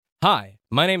Hi,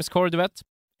 my name is Corey DeVette,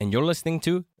 and you're listening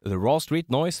to the Raw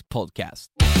Street Noise podcast.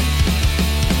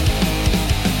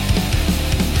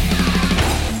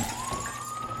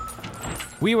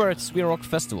 We were at Sweden Rock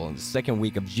Festival in the second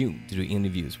week of June to do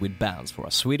interviews with bands for a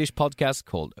Swedish podcast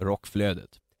called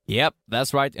Rockflödet. Yep,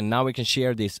 that's right, and now we can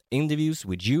share these interviews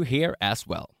with you here as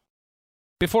well.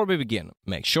 Before we begin,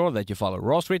 make sure that you follow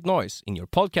Raw Street Noise in your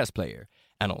podcast player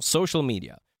and on social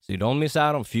media so you don't miss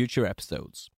out on future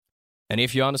episodes. And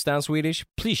if you understand Swedish,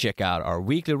 please check out our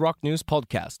weekly rock news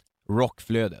podcast,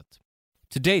 Rockflödet.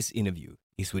 Today's interview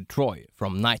is with Troy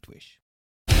from Nightwish.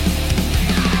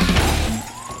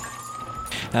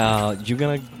 You're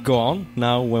gonna go on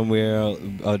now when we're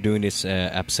doing this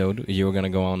episode. You're gonna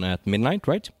go on at midnight,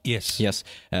 right? Yes. Yes.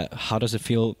 How does it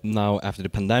feel now after the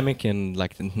pandemic and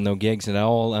like no gigs at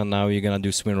all? And now you're gonna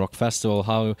do Sweden Rock Festival.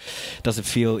 How does it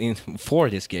feel for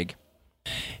this gig?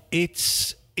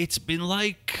 It's been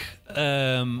like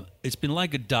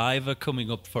a diver coming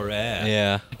up for air.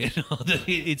 Yeah. You know,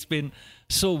 it's been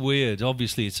so weird.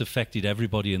 Obviously, it's affected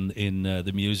everybody in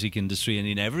the music industry and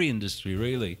in every industry,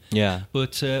 really. Yeah.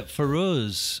 But for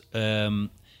us,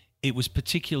 it was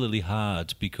particularly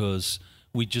hard because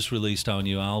we just released our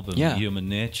new album, Human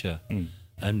Nature,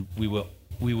 and we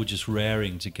were just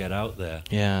raring to get out there.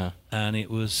 Yeah. And it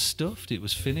was stuffed. It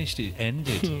was finished. It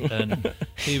ended. And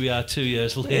here we are 2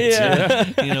 years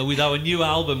later, you know, with our new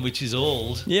album, which is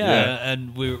old. Yeah.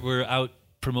 And we're out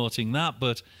promoting that.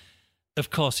 But of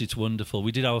course, it's wonderful.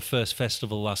 We did our first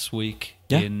festival last week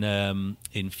in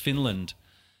Finland,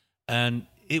 and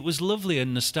it was lovely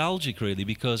and nostalgic, really,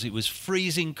 because it was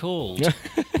freezing cold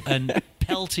and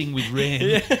pelting with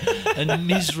rain and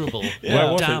miserable,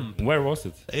 damp. Where was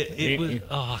it? It was.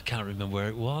 Oh, I can't remember where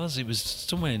it was. It was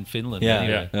somewhere in Finland. Yeah,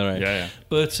 anyway. All right. Yeah.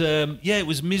 But it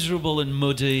was miserable and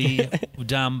muddy,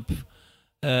 damp.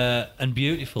 And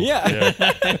beautiful. Yeah.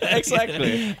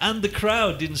 Exactly. And the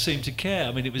crowd didn't seem to care.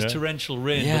 I mean, it was torrential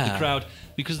rain, but the crowd,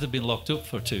 because they've been locked up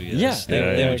for 2 years,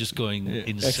 they were just going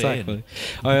insane. Exactly.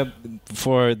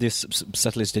 For this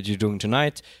set list that you're doing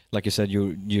tonight, like you said,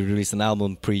 you released an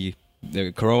album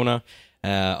pre-corona.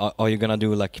 Are you gonna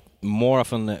do like more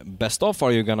of an best of, or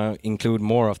are you gonna include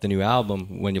more of the new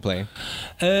album when you play?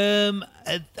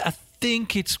 I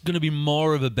think it's going to be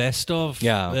more of a best of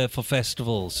for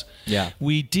festivals. Yeah,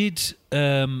 we did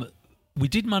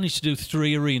manage to do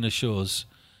 3 arena shows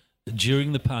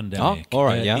during the pandemic. Oh, all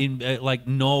right, in like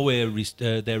Norway,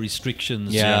 their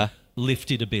restrictions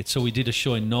lifted a bit, so we did a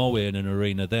show in Norway in an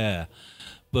arena there,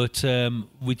 but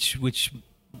which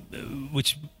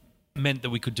meant that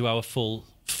we could do our full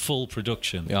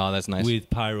production. Yeah, that's nice,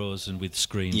 with pyros and with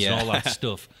screens and all that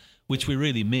stuff, which we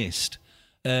really missed.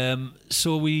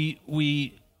 So we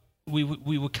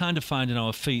were kind of finding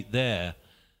our feet there,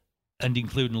 and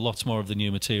including lots more of the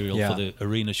new material for the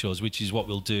arena shows, which is what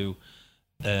we'll do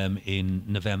in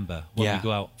November when we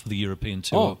go out for the European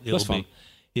tour.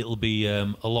 It'll be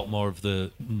a lot more of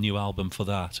the new album for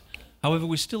that. However,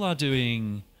 we still are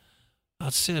doing,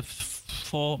 I'd say,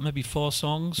 4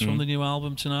 songs from the new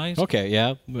album tonight. Okay,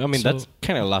 yeah. I mean, that's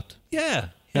kind of a lot. Yeah.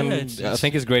 And I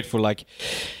think it's great for like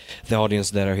the audience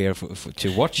that are here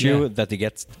to watch you, that they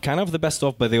get kind of the best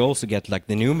of, but they also get like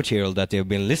the new material that they've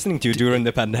been listening to during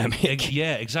the pandemic.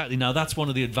 Yeah, exactly. Now that's one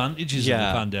of the advantages of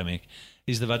the pandemic,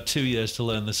 is they've had 2 years to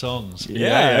learn the songs.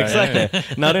 Yeah,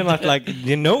 exactly. Now they're not like,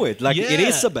 you know it, like it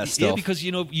is the best stuff. Yeah, because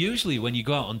you know, usually when you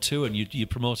go out on tour and you're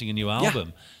promoting a new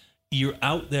album, you're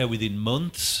out there within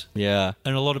months. Yeah.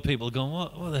 And a lot of people are going,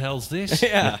 what the hell's this?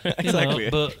 Yeah, exactly.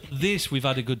 You know, but this, we've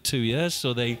had a good 2 years,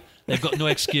 so they've got no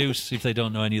excuse if they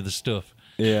don't know any of the stuff.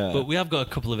 Yeah. But we have got a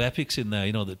couple of epics in there,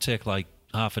 you know, that take like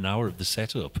half an hour of the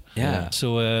setup. Yeah.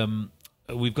 So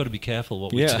we've got to be careful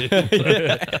what we do.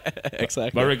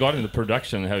 Exactly. But regarding the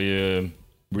production, have you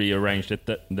rearranged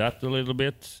that a little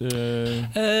bit?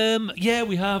 Yeah,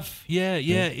 we have. Yeah.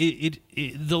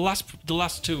 The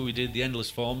last tour we did, the Endless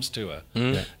Forms tour,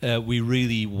 we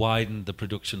really widened the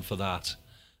production for that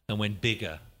and went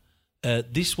bigger.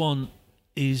 This one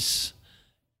is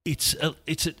it's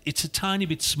a tiny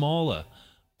bit smaller,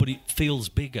 but it feels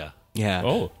bigger. Yeah.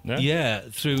 Oh. Yeah.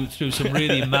 Through some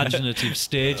really imaginative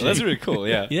staging. That's really cool.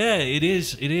 Yeah. Yeah, it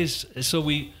is.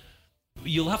 So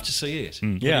you'll have to see it.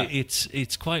 Yeah.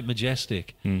 It's quite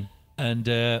majestic, and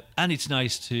it's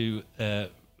nice to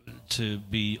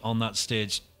be on that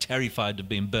stage, terrified of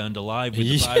being burned alive with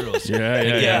the pyros.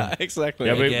 Yeah, exactly.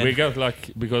 Yeah, we got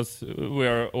like, because we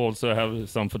are also have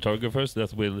some photographers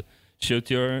that will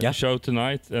shoot your show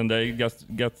tonight, and they got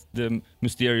the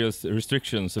mysterious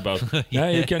restrictions about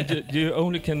you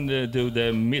only can do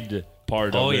the mid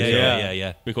part Oh of the yeah,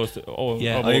 show. Because Yeah. of Are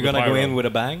you all the gonna go pyro. in with a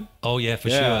bang? Oh yeah, for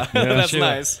Yeah. sure. For That's sure.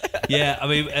 nice. Yeah, I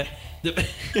mean,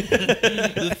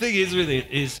 the thing is with it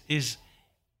is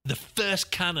the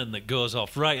first cannon that goes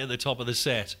off right at the top of the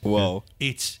set. Whoa.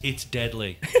 It's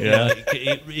deadly. Yeah.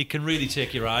 It can really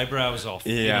take your eyebrows off.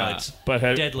 You Yeah. know, it's But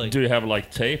deadly. do you have like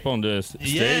tape on the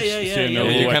stage? Yeah. So you know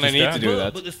You where kinda to need to stand? do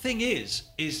that. But the thing is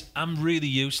I'm really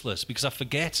useless because I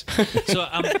forget. So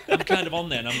I'm kind of on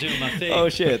there and I'm doing my thing. Oh,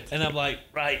 shit. And I'm like,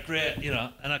 right, great, you know,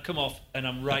 and I come off and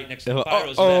I'm right next to Oh, the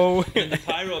pyros. oh. And the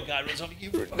pyro guy runs off. You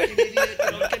fucking idiot!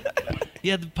 You know,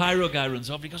 yeah, the pyro guy runs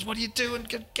off. He goes, "What are you doing?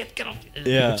 Get off!"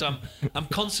 Yeah. So I'm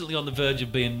constantly on the verge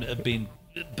of being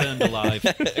burned alive.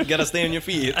 Gotta stay on your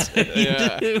feet.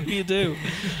 You do.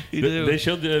 They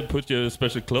should put you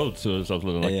special clothes or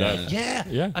something like Yeah. that. Yeah.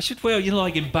 Yeah. I should wear, you know,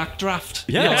 like in backdraft.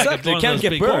 Yeah, You know, like exactly. one of Can't those get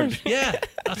big- burned. Yeah,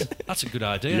 that's a good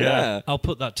idea. Yeah. I'll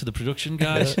put that to the production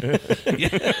guys.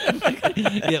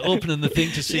 Yeah, opening the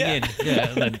thing to sing in. Yeah,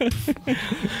 and then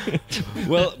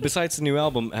Well, besides the new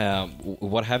album,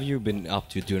 what have you been up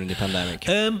to during the pandemic?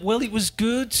 well, it was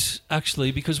good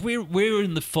actually because we're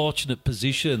in the fortunate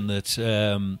position that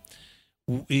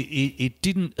it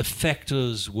didn't affect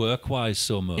us work-wise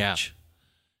so much. Yeah.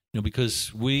 You know,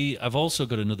 because I've also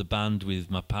got another band with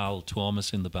my pal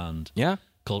Thomas in the band. Yeah.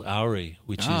 Called Auri,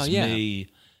 which Oh, is yeah.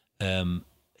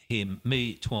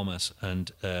 me, Thomas,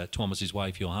 and Thomas's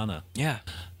wife Johanna. Yeah.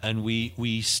 And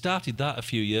we started that a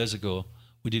few years ago.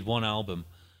 We did one album,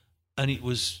 and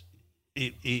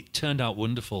it turned out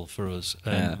wonderful for us,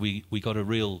 and we got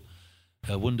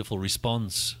a wonderful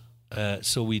response.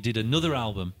 So we did another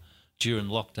album during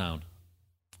lockdown,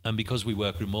 and because we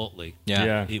work remotely,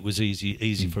 Yeah. it was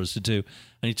easy for us to do,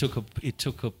 and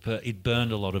it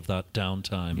burned a lot of that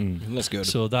downtime. That's good.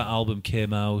 So that album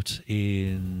came out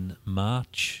in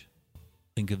March, I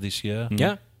think, of this year.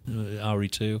 Yeah.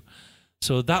 RE2.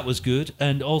 So that was good.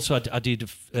 And also I did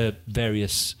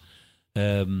various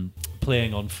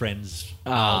playing on friends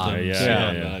albums.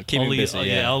 yeah, you know, yeah. Keep all me the, busy, yeah,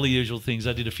 yeah. all the usual things.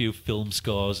 I did a few film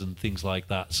scores and things like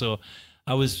that. So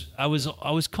I was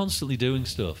constantly doing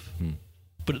stuff.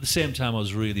 But at the same time, I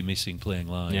was really missing playing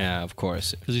live. Yeah, of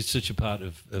course. Because it's such a part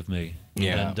of me.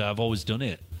 Yeah. And I've always done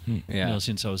it. Yeah. You know,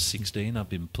 since I was 16, I've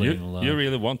been playing live. You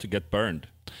really want to get burned.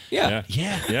 Yeah.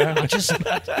 Yeah. Yeah.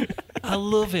 I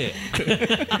love it.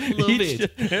 I love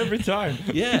it. Every time.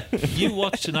 Yeah. You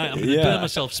watch tonight. I'm going to Yeah. burn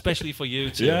myself, especially for you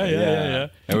two. Yeah.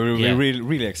 And we're Yeah.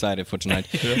 really excited for tonight.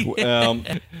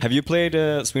 Have you played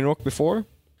Sweden Rock before?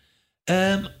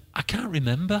 I can't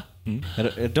remember.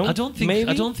 I don't think. I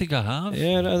Maybe? don't think I have.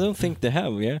 Yeah, I don't think they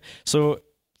have. Yeah. So,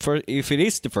 if it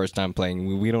is the first time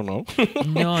playing, we don't know.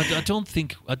 No, I don't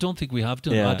think we have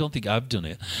done it. Yeah. I don't think I've done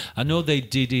it. I know they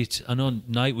did it. I know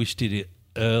Nightwish did it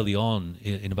early on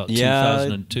in about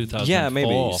 2000 and 2004. Yeah,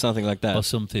 maybe something like that. or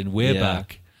something way Yeah.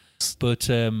 back. But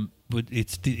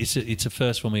it's a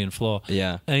first for me and Flo.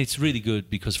 Yeah. And it's really good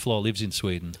because Flo lives in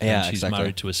Sweden. Yeah, and she's exactly.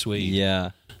 married to a Swede.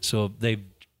 Yeah. So they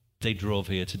drove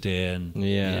here today, and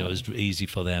Yeah. you know, it was easy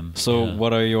for them. So, Yeah.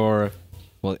 what are your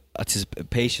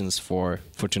anticipations for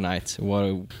tonight?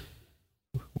 What,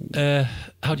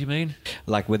 How do you mean?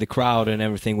 like, with the crowd and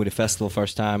everything, with the festival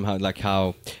first time? How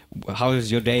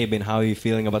has your day been? How are you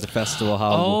feeling about the festival?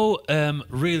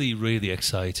 Really, really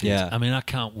excited. Yeah. I mean, I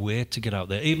can't wait to get out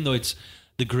there, even though it's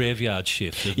the graveyard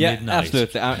shift at Yeah, midnight.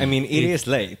 absolutely. I mean, it is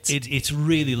late. It's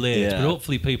really late, Yeah. but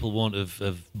hopefully people won't have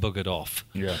buggered off.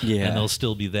 Yeah. Yeah. And they'll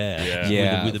still be there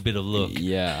Yeah. with a bit of luck.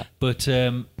 Yeah. But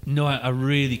no, I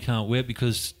really can't wait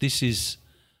because this is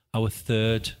our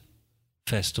third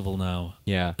festival now.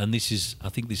 Yeah. And I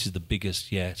think this is the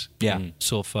biggest yet Yeah.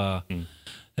 so far.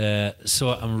 So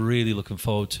I'm really looking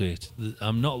forward to it.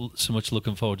 I'm not so much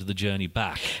looking forward to the journey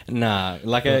back. Nah,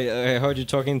 like I heard you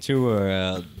talking to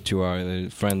our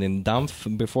friend in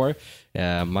Dampf before,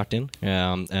 Martin,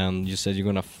 and you said you're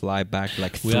gonna fly back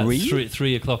like We are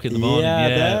 3 o'clock in the morning.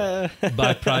 Yeah,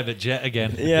 by private jet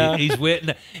again. Yeah. He's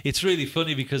waiting. It's really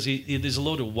funny because there's a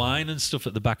load of wine and stuff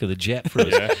at the back of the jet for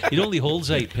us. It only holds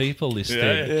 8 people. This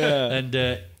thing.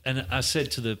 Yeah. And I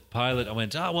said to the pilot, I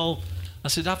went, well. I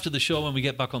said, after the show, when we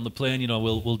get back on the plane, you know,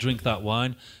 we'll drink that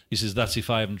wine. He says, that's if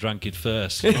I haven't drank it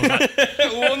first. I was like,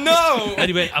 Oh no!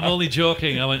 anyway, I'm only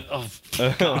joking. I went, oh,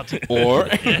 God. Or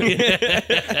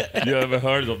You ever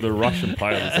heard of the Russian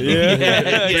pilots?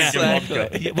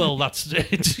 exactly. Yeah, well, that's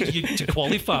to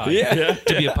qualify. Yeah.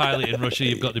 To be a pilot in Russia,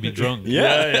 you've got to be drunk.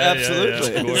 Yeah, yeah,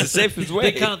 absolutely. of It's the safest way.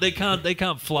 They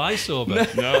can't fly sober.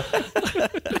 No.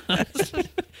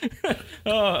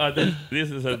 This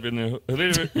has been a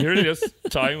hilarious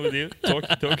time with you,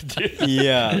 talking to you.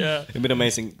 Yeah, it's been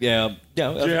amazing. Yeah. Do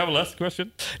you have a last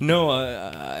question? No,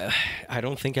 I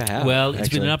don't think I have. Well, it's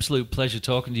been an absolute pleasure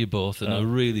talking to you both, and a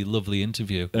really lovely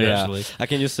interview. Yeah, Actually, I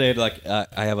can just say like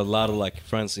I have a lot of like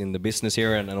friends in the business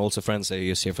here, and also friends that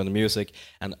you see from the music,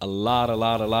 and a lot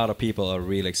of people are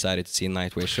really excited to see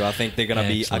Nightwish. So I think they're gonna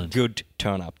be a good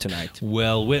turn up tonight.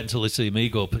 Well, wait until they see me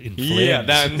go up in flames. Yeah,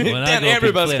 then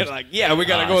everybody's gonna like, yeah, we're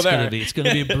gonna go there. It's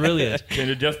gonna be brilliant. Can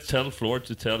you just tell Floor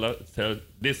to tell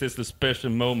this is the special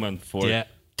moment for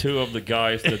two of the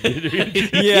guys that did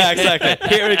it? Yeah, exactly.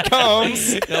 Here it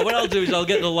comes. Now, what I'll do is I'll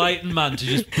get the lighting man to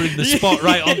just bring the spot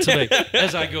right onto me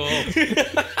as I go up.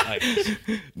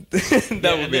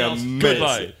 That would be amazing.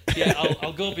 Goodbye. Yeah,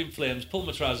 I'll go up in flames, pull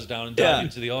my trousers down, and dive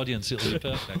into the audience. It'll be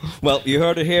perfect. Well, you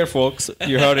heard it here, folks.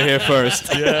 You heard it here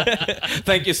first. Yeah.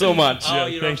 Thank you so much. Oh,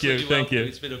 you're thank you. welcome.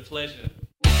 It's been a pleasure.